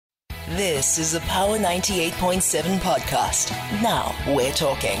This is a Power 98.7 podcast. Now we're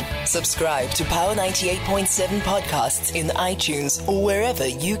talking. Subscribe to Power 98.7 podcasts in iTunes or wherever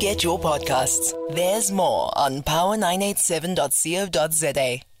you get your podcasts. There's more on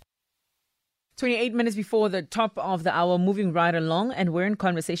power987.co.za. 28 minutes before the top of the hour, moving right along, and we're in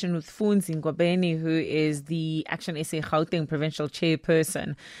conversation with Funzi Ngobeni, who is the Action SA Gauteng Provincial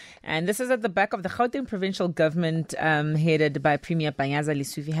Chairperson. And this is at the back of the Gauteng Provincial Government, headed by Premier Panyaza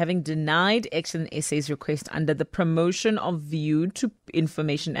Lesufi, having denied Action SA's request under the Promotion of View to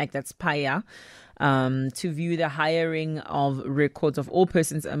Information Act, that's PAIA, to view the hiring of records of all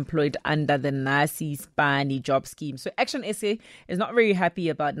persons employed under the Nasi Spani job scheme. So Action SA is not very happy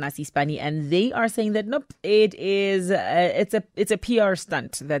about Nasi Spani, and they are saying that nope, it's a PR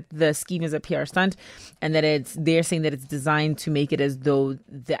stunt, that the scheme is a PR stunt, and that they're saying that it's designed to make it as though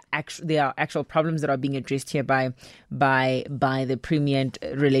there are actual problems that are being addressed here by the Premier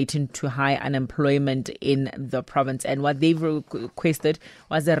relating to high unemployment in the province. And what they've requested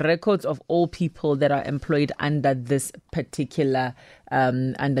was the records of all people that are employed under this particular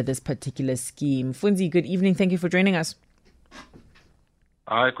scheme. Funzi, good evening. Thank you for joining us.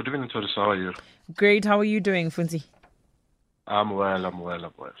 Hi, good evening, Toris. How are you? Great. How are you doing, Funzi? I'm well.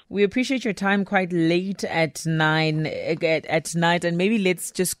 We appreciate your time quite late at night, and maybe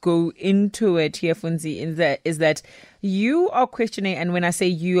let's just go into it here, Funzi. Is that you are questioning, and when I say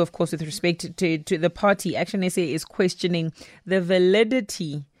you, of course, with respect to the party, Action SA is questioning the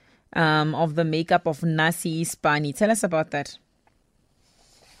validity of the makeup of Nasi Spani. Tell us about that.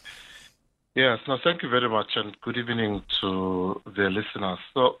 Yes, no, thank you very much, and good evening to the listeners.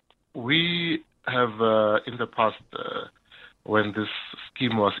 So we have, in the past, when this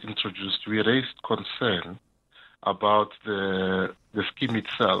scheme was introduced, we raised concern about the scheme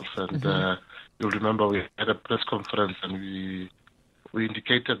itself, and you'll remember we had a press conference, and we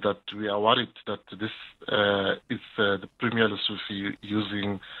indicated that we are worried that this is the Premier Lesufi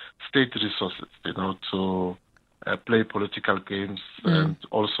using state resources, to play political games and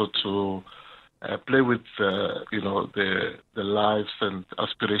also to play with, the lives and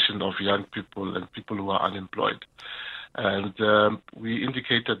aspirations of young people and people who are unemployed. And we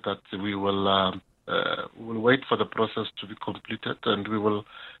indicated that we will wait for the process to be completed, and we will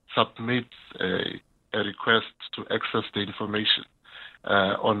submit a request to access the information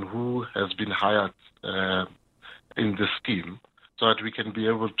on who has been hired in the scheme, so that we can be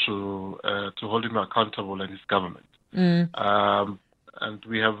able to hold him accountable and his government. And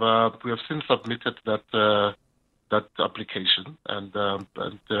we have since submitted that application, and a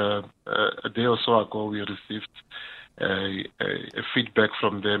day or so ago we received a feedback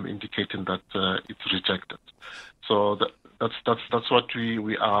from them indicating that it's rejected. So that's what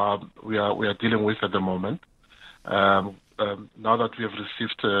we are dealing with at the moment. Now that we have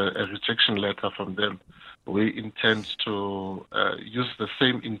received a rejection letter from them, we intend to use the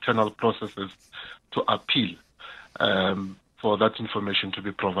same internal processes to appeal for that information to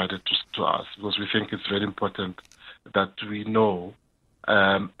be provided to us, because we think it's very important that we know,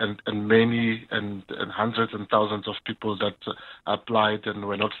 and many and hundreds and thousands of people that applied and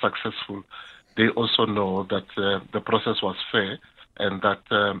were not successful, they also know that the process was fair, and that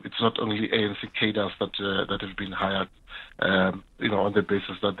it's not only ANC cadres that have been hired, on the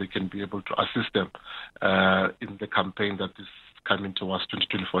basis that they can be able to assist them in the campaign that is coming towards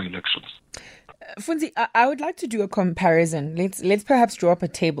 2024 elections. Funzi, I would like to do a comparison. Let's perhaps draw up a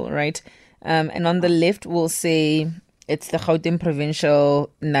table, right? And on the left, we'll say it's the Gauteng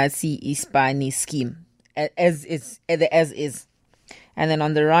Provincial Nasi Spani scheme, as is. And then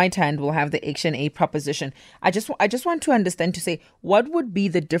on the right hand, we'll have the Action A proposition. I just want to understand, to say, what would be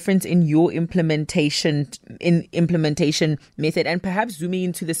the difference in your implementation method, and perhaps zooming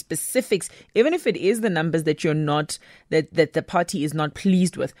into the specifics, even if it is the numbers that you're not, that the party is not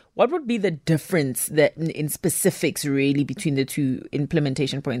pleased with. What would be the difference that in specifics really between the two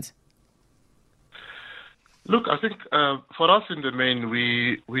implementation points? Look, I think for us in the main,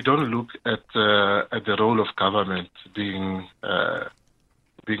 we don't look at the role of government being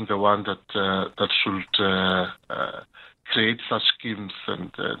the one that should create such schemes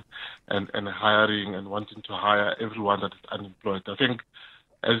and hiring and wanting to hire everyone that is unemployed. I think,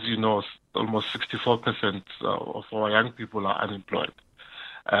 as you know, almost 64% of our young people are unemployed,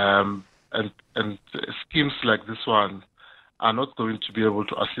 and schemes like this one are not going to be able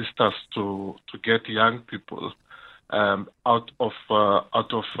to assist us to get young people out of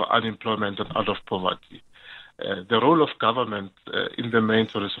unemployment and out of poverty. The role of government in the main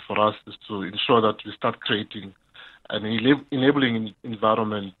for us is to ensure that we start creating an enabling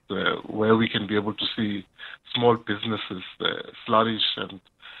environment where we can be able to see small businesses flourish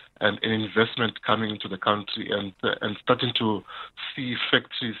and investment coming into the country, and starting to see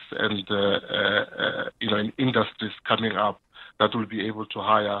factories and and industries coming up that will be able to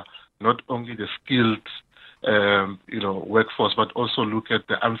hire not only the skilled workforce, but also look at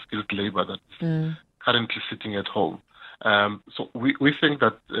the unskilled labor that is currently sitting at home. So we think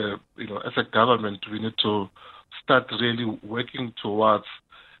that as a government, we need to start really working towards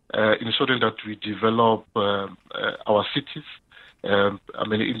ensuring that we develop our cities.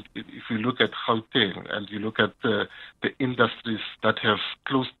 If you look at Gauteng and you look at the industries that have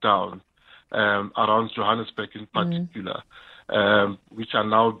closed down around Johannesburg in particular, which are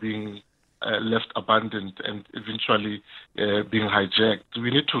now being left abandoned and eventually being hijacked.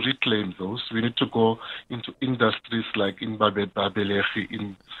 We need to reclaim those. We need to go into industries like in Babelegi,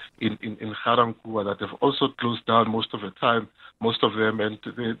 in Garankuwa, that have also closed down most of the time, most of them, and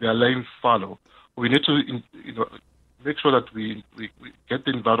they are laying fallow. We need to make sure that we get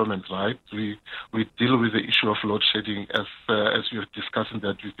the environment right. We deal with the issue of load shedding as you were discussing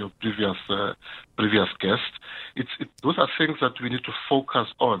that with your previous guest. Those are things that we need to focus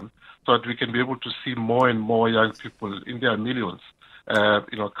on, so that we can be able to see more and more young people in their millions,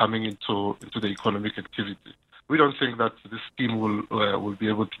 coming into the economic activity. We don't think that this scheme will be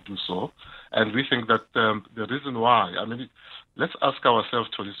able to do so, and we think that the reason why, let's ask ourselves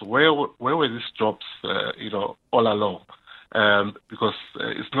to this: where were these jobs, all along? Because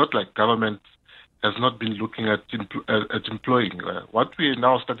it's not like government has not been looking at employing. What we are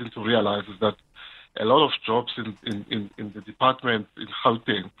now starting to realize is that a lot of jobs in the department in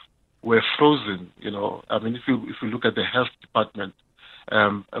Gauteng were frozen. If you look at the health department,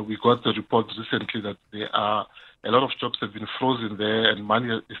 we got the report recently that there are a lot of jobs have been frozen there, and money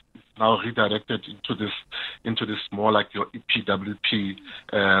is now redirected into this more like your EPWP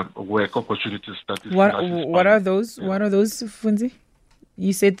work opportunities. What are those? Yeah. What are those, Funzi?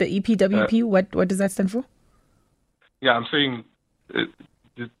 You said the EPWP. What does that stand for? Yeah, I'm saying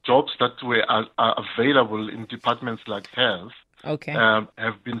the jobs that are available in departments like health. Okay.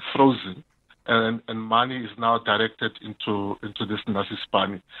 Have been frozen, and money is now directed into this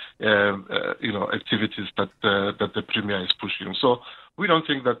Nasispani, activities that the Premier is pushing. So we don't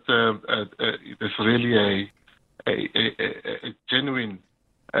think that there's really a genuine,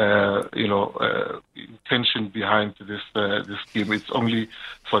 intention behind this scheme. It's only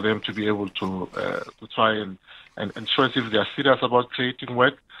for them to be able to try and show us if they are serious about creating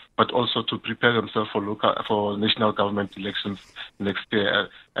work, but also to prepare themselves for national government elections next year.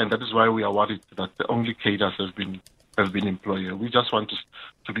 And that is why we are worried that the only cadres have been employed. We just want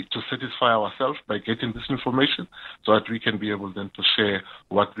to satisfy ourselves by getting this information, so that we can be able then to share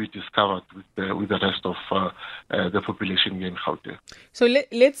what we discovered with the rest of the population here in Gauteng. So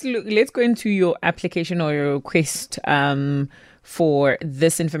let's go into your application or your request for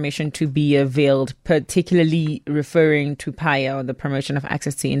this information to be availed, particularly referring to PAIA, or the Promotion of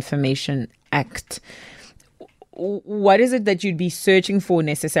Access to Information Act. What is it that you'd be searching for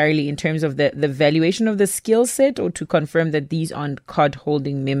necessarily in terms of the valuation of the skill set, or to confirm that these aren't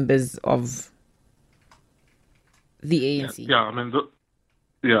card-holding members of the ANC?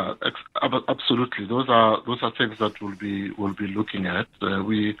 Absolutely. Those are things that we'll be looking at.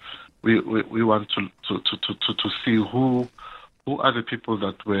 We want to see who are the people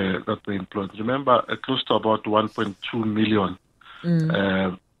that were employed. Remember, close to about 1.2 million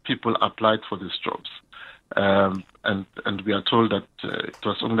people applied for these jobs. And we are told that it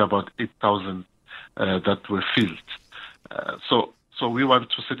was only about 8,000 that were filled. So we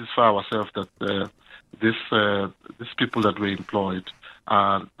want to satisfy ourselves that these people that were employed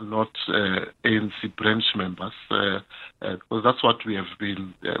are not ANC branch members, because that's what we have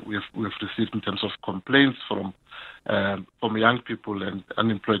been we've received in terms of complaints from young people and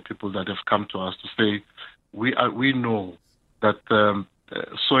unemployed people that have come to us to say we know that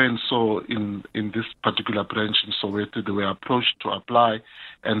so and so in this particular branch in Soweto, they were approached to apply,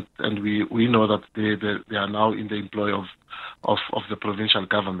 and we know that they are now in the employ of the provincial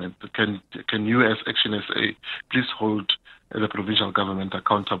government. Can you, as Action SA, please hold the provincial government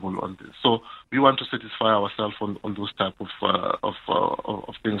accountable on this? So we want to satisfy ourselves on those type of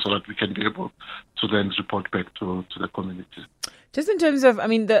things, so that we can be able to then report back to the community. Just in terms of,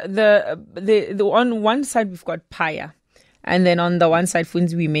 the on one side we've got PAIA, and then on the one side,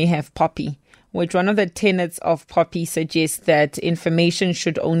 Funzi, we may have Poppy, which one of the tenets of Poppy suggests that information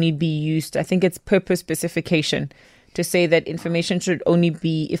should only be used, I think it's purpose specification, to say that information should only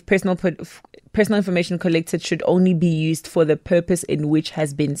be, if personal information collected should only be used for the purpose in which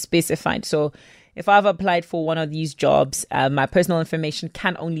has been specified. So if I've applied for one of these jobs, my personal information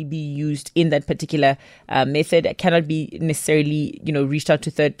can only be used in that particular method. It cannot be necessarily, reached out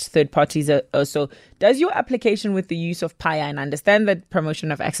to third parties or so. Does your application with the use of PAYA, and I understand that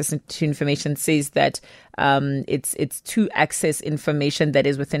promotion of access to information says that it's to access information that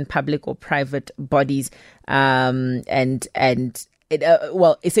is within public or private bodies, and it,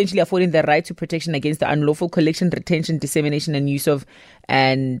 essentially affording the right to protection against the unlawful collection, retention, dissemination, and use of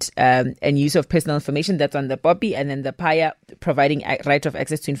personal information. That's on the POPI, and then the PAYA providing right of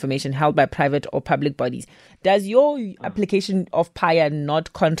access to information held by private or public bodies. Does your application of PAYA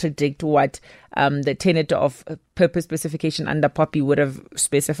not contradict what the tenet of purpose specification under POPI would have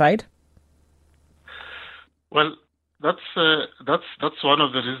specified? Well, that's one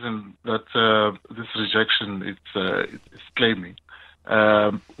of the reasons that this rejection is claiming.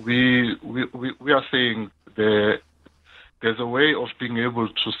 We are saying there's a way of being able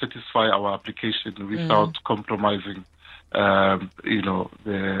to satisfy our application without compromising,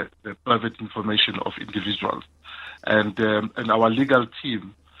 the private information of individuals, and our legal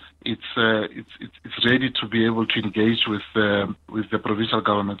team. It's ready to be able to engage with the provincial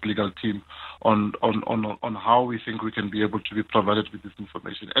government legal team on how we think we can be able to be provided with this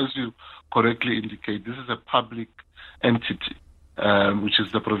information. As you correctly indicate, this is a public entity, which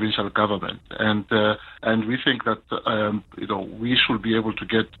is the provincial government, and we think that we should be able to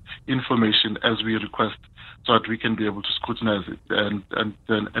get information as we request, so that we can be able to scrutinize it, and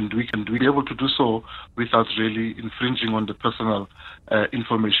we can be able to do so without really infringing on the personal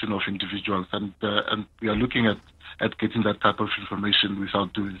information of individuals, and we are looking at getting that type of information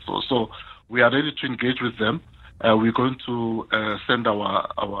without doing so. So we are ready to engage with them. We're going to send our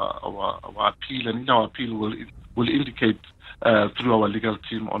appeal, and in our appeal will indicate through our legal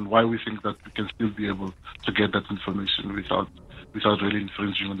team on why we think that we can still be able to get that information without really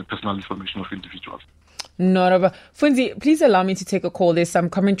infringing on the personal information of individuals. Not over. Funzi, please allow me to take a call. There's some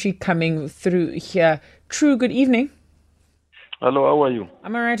commentary coming through here. True, good evening. Hello, how are you?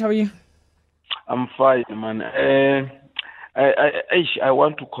 I'm all right, how are you? I'm fine, man. I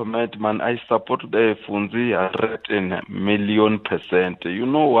want to comment, man. I support the Funzi 100,000,000%. You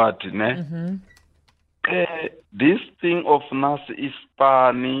know what, ne? Mm-hmm. This thing of Nas is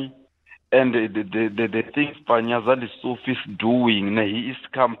funny, and the thing Panyazali Sofi is doing, he is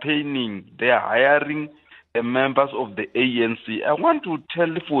campaigning. They are hiring the members of the ANC. I want to tell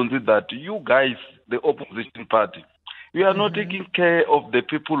Funzi that you guys, the opposition party, you are not taking care of the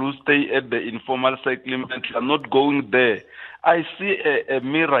people who stay at the informal settlement. You are not going there. I see a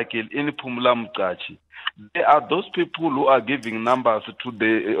miracle in Pumla Mkachi. There are those people who are giving numbers to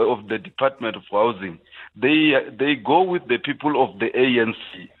the Department of Housing. They go with the people of the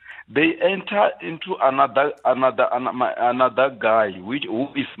ANC. They enter into another guy, who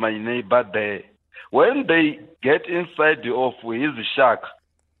is my neighbor there. When they get inside of his shack,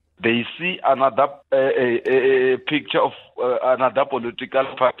 they see another a picture of another political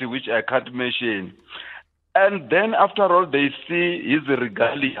party, which I can't mention. And then after all, they see his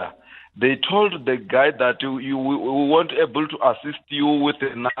regalia. They told the guy that we weren't able to assist you with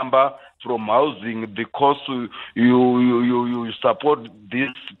a number from housing because you support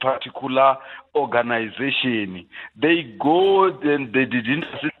this particular organization. They go and they didn't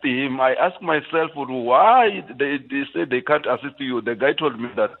assist him. I asked myself why they say they can't assist you. The guy told me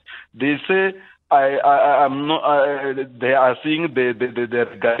that they say I'm not. They are seeing the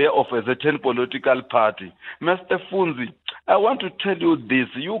regalia of a certain political party. Mr. Funzi, I want to tell you this.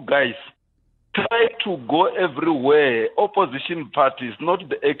 You guys try to go everywhere. Opposition parties, not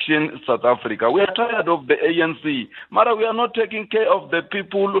the Action South Africa. We are tired of the ANC. Mara, we are not taking care of the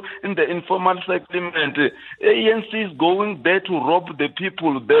people in the informal settlement. ANC is going there to rob the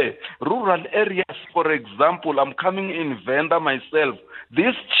people there. Rural areas, for example, I'm coming in Venda myself.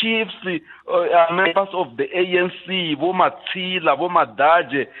 These chiefs are members of the ANC, Vomatila,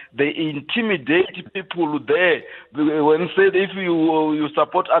 Vomadaje. They intimidate people there. When said if you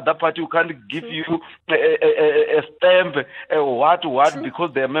support other party, you can't give you a stamp, what, True.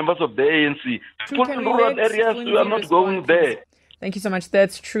 Because they are members of the ANC. People in rural areas, we are not going there. Thank you so much.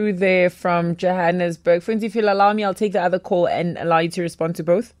 That's true there from Johannesburg. Funzi, if you'll allow me, I'll take the other call and allow you to respond to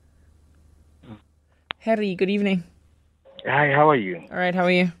both. Harry, good evening. Hi, how are you? All right, how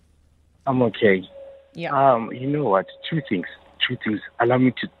are you? I'm okay. Yeah. You know what? Two things. Allow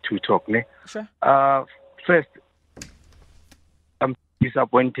me to talk, ne? Sure. First, I'm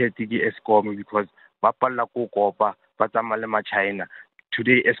disappointed in Eskom because bapalla ko kopa batsamale ma China.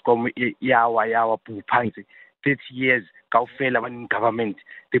 Today Eskom yawa pupanzi 30 years kaufela in government.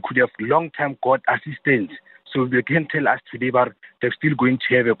 They could have long time got assistance. So they can tell us today, but they're still going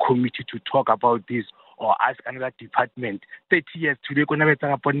to have a committee to talk about this or ask another department. 30 years today, going to have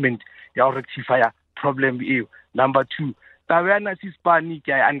an appointment, you rectify problem. Number two, the awareness is panic,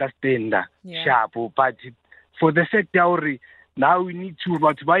 I understand that. Sharp, but for the sector, now we need to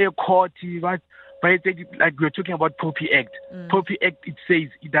buy a court, like we're talking about POPI Act. POPI Act, it says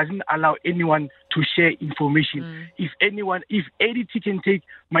it doesn't allow anyone to share information. If ADT can take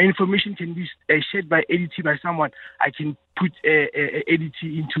my information, can be shared by ADT by someone, I can put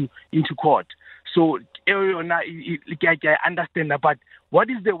ADT into court. So I understand that, but what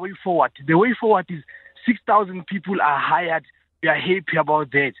is the way forward? The way forward is 6,000 people are hired. We are happy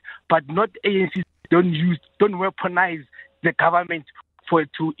about that, but not agencies don't weaponize the government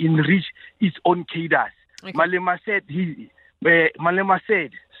to enrich its own cadres. Okay. Malema said,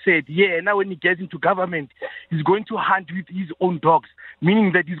 now when he gets into government, he's going to hunt with his own dogs,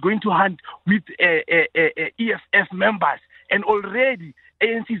 meaning that he's going to hunt with EFF members. And already,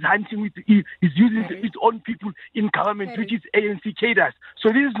 ANC is hunting with, is using its own people in government, which is ANC cadres. So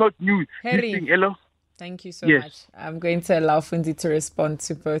this is not new. Hello? Thank you so much. I'm going to allow Funzi to respond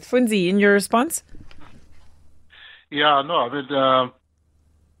to both. Funzi, in your response? Yeah, no, I mean,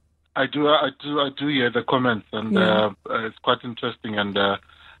 I do hear the comments, and it's quite interesting. And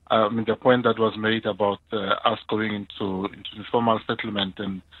I mean, the point that was made about us going into informal settlement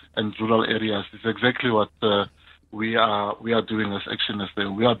and rural areas is exactly what we are doing as Action SA.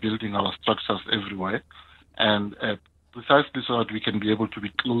 We are building our structures everywhere, and precisely so that we can be able to be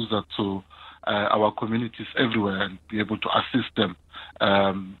closer to our communities everywhere and be able to assist them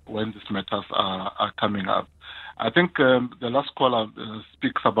when these matters are coming up. I think the last caller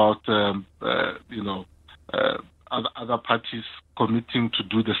speaks about, other parties committing to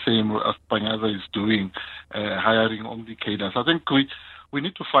do the same as Panyaza is doing, hiring only cadres. I think we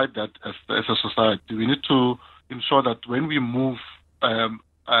need to fight that as a society. We need to ensure that when we move, after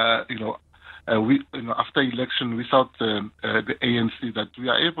election without the ANC, that we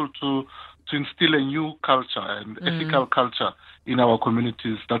are able to instill a new culture and ethical culture in our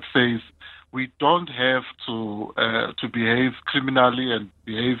communities that says we don't have to behave criminally and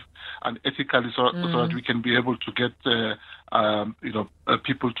behave unethically so that we can be able to get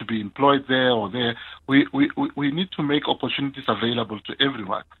people to be employed there or there. We need to make opportunities available to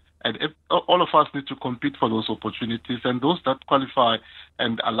everyone. And all of us need to compete for those opportunities, and those that qualify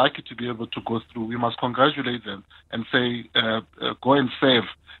and are likely to be able to go through, we must congratulate them and say, go and serve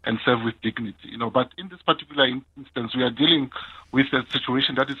with dignity. But in this particular instance, we are dealing with a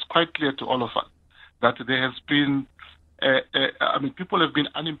situation that is quite clear to all of us, that there has been, people have been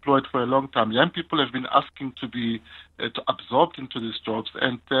unemployed for a long time. Young people have been asking to be absorbed into these jobs,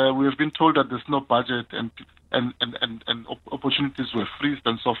 and we have been told that there's no budget and opportunities were freezed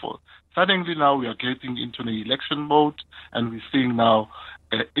and so forth. Suddenly now we are getting into the election mode, and we're seeing now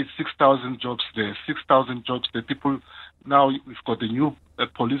it's 6,000 jobs there, 6,000 jobs there. People now, we've got a new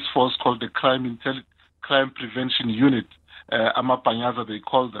police force called the Crime Prevention Unit, Amapanyaza they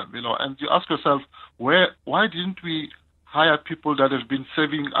call them, and you ask yourself, why didn't we hire people that have been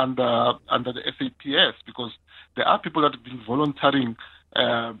serving under the SAPS? Because there are people that have been volunteering,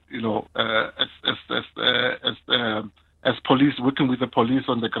 as police, working with the police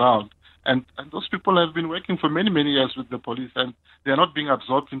on the ground. And those people have been working for many, many years with the police, and they are not being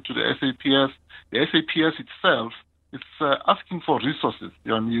absorbed into the SAPS. The SAPS itself is asking for resources.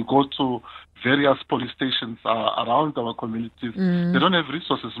 You go to various police stations around our communities. They don't have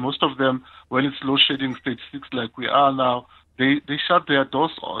resources. Most of them, when it's load shedding stage 6 like we are now, they shut their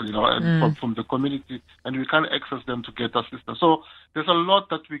doors, from the community, and we can't access them to get assistance. So there's a lot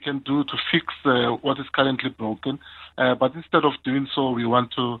that we can do to fix what is currently broken. But instead of doing so, we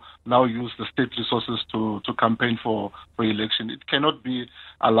want to now use the state resources to campaign for election. It cannot be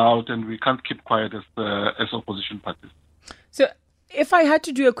allowed, and we can't keep quiet as opposition parties. So if I had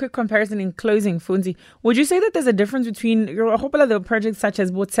to do a quick comparison in closing, Funzi, would you say that there's a difference between a whole lot of the projects such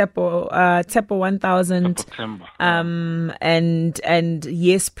as Tsepo 1000, and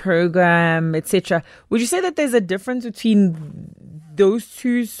Yes Program, etc.? Would you say that there's a difference between those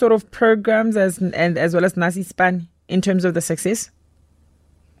two sort of programs as well as Nasi Span in terms of the success?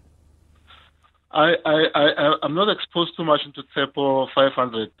 I'm not exposed too much into Tsepo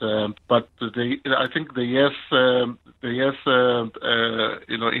 500, but I think the Yes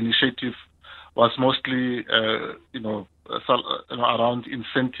initiative was mostly around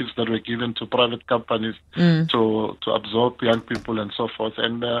incentives that were given to private companies to absorb young people and so forth.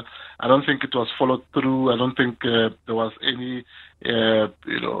 And I don't think it was followed through. I don't think there was any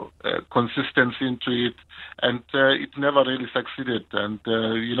consistency into it, and it never really succeeded. And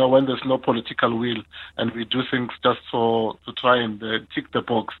when there's no political will, and we do things just to try and tick the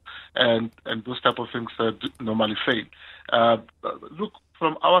box, and those type of things normally fail. Look,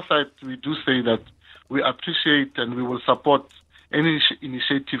 from our side, we do say that we appreciate and we will support any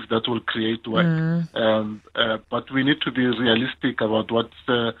initiative that will create work. But we need to be realistic about what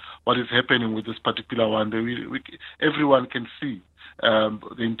is happening with this particular one. Everyone can see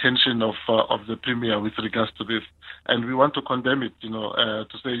the intention of the Premier with regards to this, and we want to condemn it. To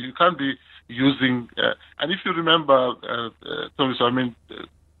say you can't be using. And if you remember,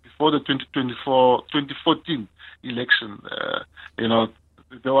 before the 2014 election,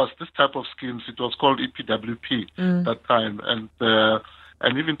 there was this type of schemes. It was called EPWP that time, and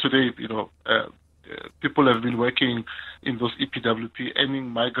even today, people have been working in those EPWP, earning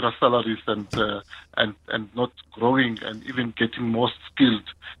migrant salaries and not growing and even getting more skilled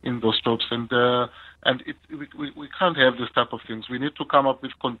in those jobs. We can't have this type of things. We need to come up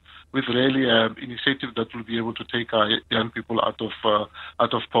with really initiatives that will be able to take our young people out of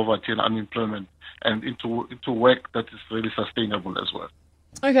poverty and unemployment and into work that is really sustainable as well.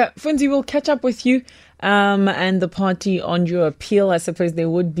 Okay, Funzi, we'll catch up with you and the party on your appeal. I suppose there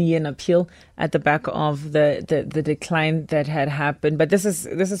would be an appeal at the back of the decline that had happened. But this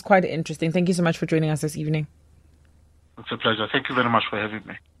is quite interesting. Thank you so much for joining us this evening. It's a pleasure. Thank you very much for having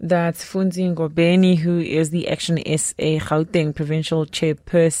me. That's Funzi Ngobeni, who is the Action SA Gauteng provincial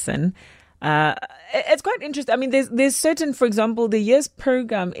chairperson. It's quite interesting. I mean, there's certain, for example, the year's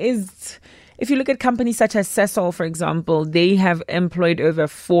program is... If you look at companies such as Sasol, for example, they have employed over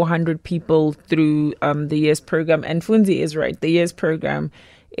 400 people through the YES program. And Funzi is right. The YES program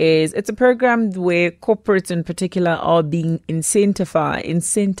it's a program where corporates in particular are being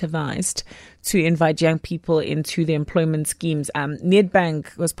incentivized to invite young people into the employment schemes.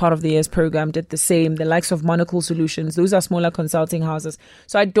 Nedbank was part of the YES program, did the same. The likes of Monocle Solutions, those are smaller consulting houses.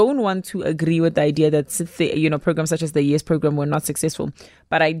 So I don't want to agree with the idea that programs such as the YES program were not successful.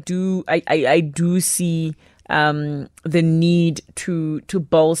 But I do see the need to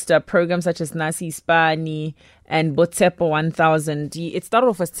bolster programs such as Nasi Spani and Tsepo 1000. It started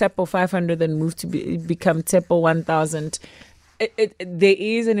off as Tsepo 500 and moved to become Tsepo 1000. There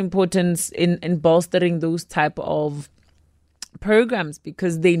is an importance in bolstering those type of programs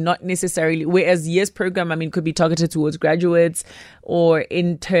because they not necessarily, whereas YES program, could be targeted towards graduates or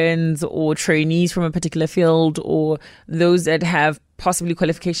interns or trainees from a particular field or those that have possibly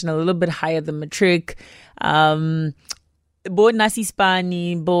qualification a little bit higher than matric. Bo Nasi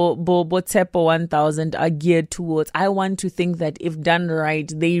Spani, Bo Tsepo 1000 are geared towards, I want to think that if done right,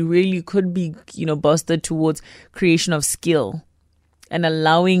 they really could be, bolstered towards creation of skill and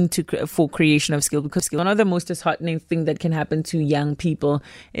allowing for creation of skill, because one of the most disheartening thing that can happen to young people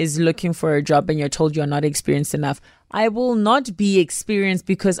is looking for a job and you're told you're not experienced enough. I will not be experienced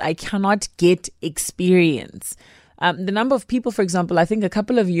because I cannot get experience. The number of people, for example, I think a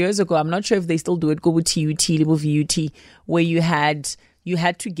couple of years ago, I'm not sure if they still do it, go with TUT, VUT, where you had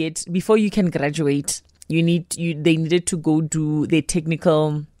to get, before you can graduate, they needed to go do their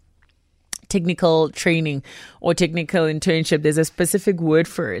technical training or technical internship. There's a specific word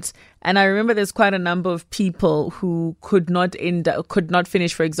for it. And I remember there's quite a number of people who could not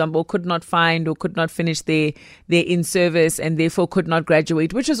finish, for example, could not find or could not finish their in-service and therefore could not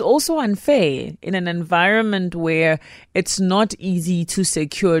graduate, which is also unfair in an environment where it's not easy to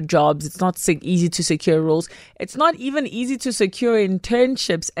secure jobs. It's not easy to secure roles. It's not even easy to secure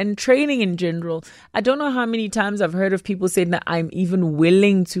internships and training in general. I don't know how many times I've heard of people saying that I'm even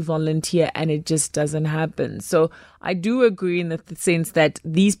willing to volunteer and it just doesn't happen. So I do agree in the sense that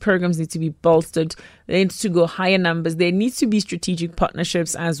these programs need to be bolstered. There needs to go higher numbers. There needs to be strategic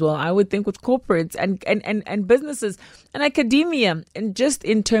partnerships as well, I would think, with corporates and businesses and academia, and just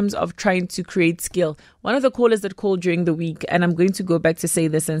in terms of trying to create skill. One of the callers that called during the week, and I'm going to go back to say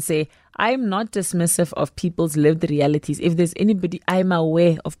this and say, I'm not dismissive of people's lived realities. If there's anybody, I'm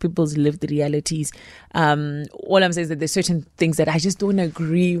aware of people's lived realities. All I'm saying is that there's certain things that I just don't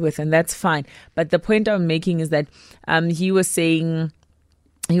agree with, and that's fine. But the point I'm making is that he was saying,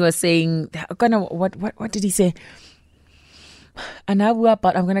 what did he say? And I'm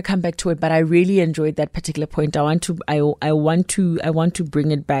going to come back to it, but I really enjoyed that particular point. I want to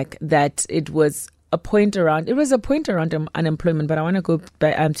bring it back, that it was a point around unemployment, but I want to go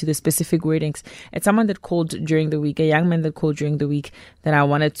back to the specific wordings. It's someone that called during the week, a young man that called during the week, that I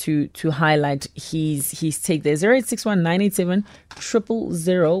wanted to highlight his take there.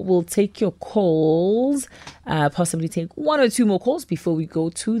 0861-987-000. We'll take your calls, possibly take one or two more calls before we go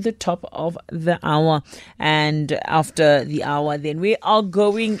to the top of the hour. And after the hour, then we are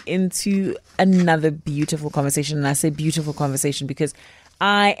going into another beautiful conversation. And I say beautiful conversation because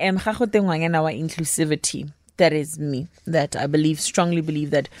I am Gagotengwang in our inclusivity. That is me. That I strongly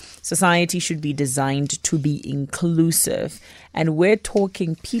believe that society should be designed to be inclusive. And we're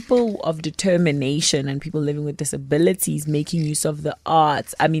talking people of determination and people living with disabilities making use of the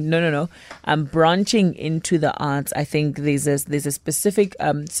arts. I mean, no. Branching into the arts. I think there's a specific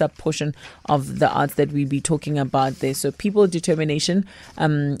sub-portion of the arts that we'll be talking about there. So people of determination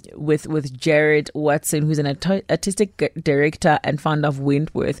with Jarryd Watson, who's an artistic director and founder of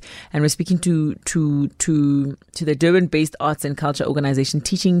Wentworth. And we're speaking to the Durban-based arts and culture organization,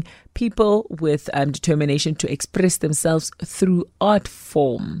 teaching people with determination to express themselves through art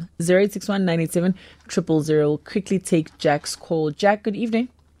form. 0861-987-000. Quickly take Jack's call. Jack, good evening.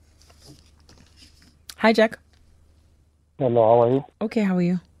 Hi, Jack. Hello, how are you? Okay, how are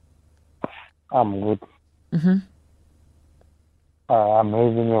you? I'm good. Mm-hmm. I'm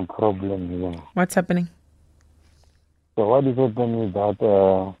having a problem here. What's happening? So what is happening is that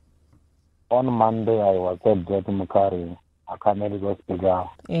on Monday I was at Jarryd Watson, a Canadian hospital.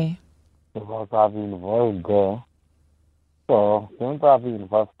 Yeah. Because I've been involved there. So since I've been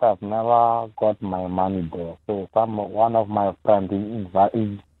involved, I've never got my money there. So one of my friends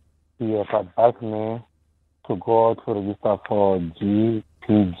he has advised me to go to register for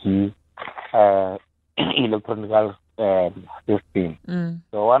GPG electronic system.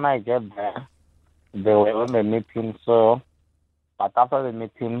 So when I get there, they were on the meeting. But after the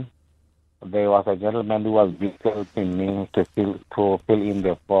meeting, there was a gentleman who was helping me to fill in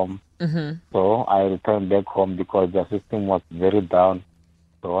the form. Mm-hmm. So I returned back home because the system was very down.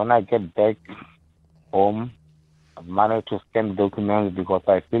 So when I get back home, I managed to scan documents because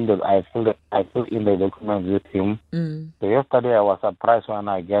I filled in the documents with him. So yesterday I was surprised when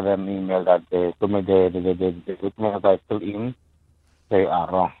I get an email that the documents I filled in, they are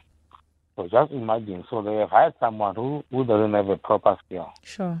wrong. So just imagine. So they have hired someone who doesn't have a proper skill.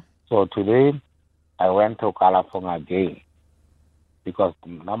 Sure. So today I went to Kalafong again because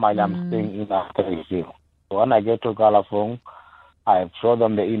normally I'm staying in after the hill. So when I get to Kalafong, I showed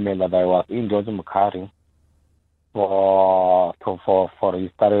them the email that I was in Jarryd Watson for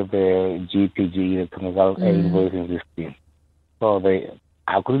registering the GPG electronic invoicing system. So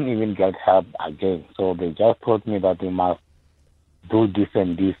I couldn't even get help again. So they just told me that they must do this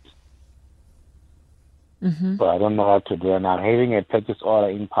and this. Mm-hmm. So I don't know what to do. And I'm having a purchase order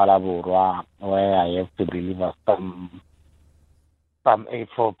in Palabura where I have to deliver some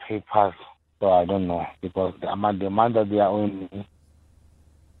A4 papers. So I don't know because the amount that they are owing me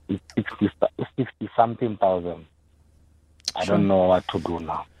is 60-something thousand. I don't know what to do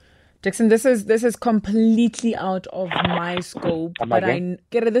now. Jackson, this is completely out of my scope.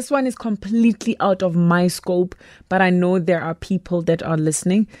 This one is completely out of my scope, but I know there are people that are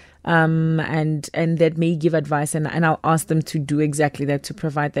listening, and that may give advice, and I'll ask them to do exactly that, to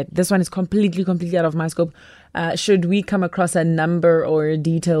provide that. This one is completely out of my scope. Should we come across a number or a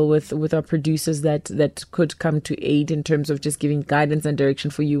detail with our producers that could come to aid in terms of just giving guidance and direction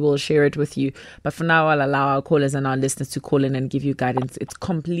for you, we'll share it with you. But for now, I'll allow our callers and our listeners to call in and give you guidance. It's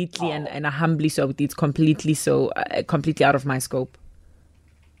completely and humbly so. It's completely out of my scope.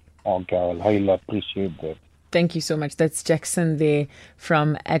 Okay, I will highly appreciate that. Thank you so much. That's Jackson there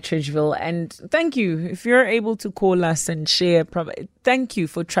from Attridgeville. And thank you. If you're able to call us and share, thank you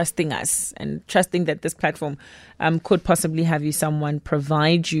for trusting us and trusting that this platform could possibly have someone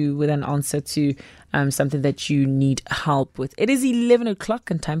provide you with an answer to something that you need help with. It is 11 o'clock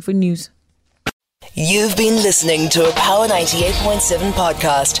and time for news. You've been listening to a Power 98.7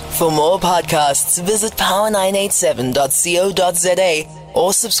 podcast. For more podcasts, visit power987.co.za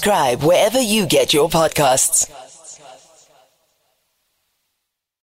or subscribe wherever you get your podcasts.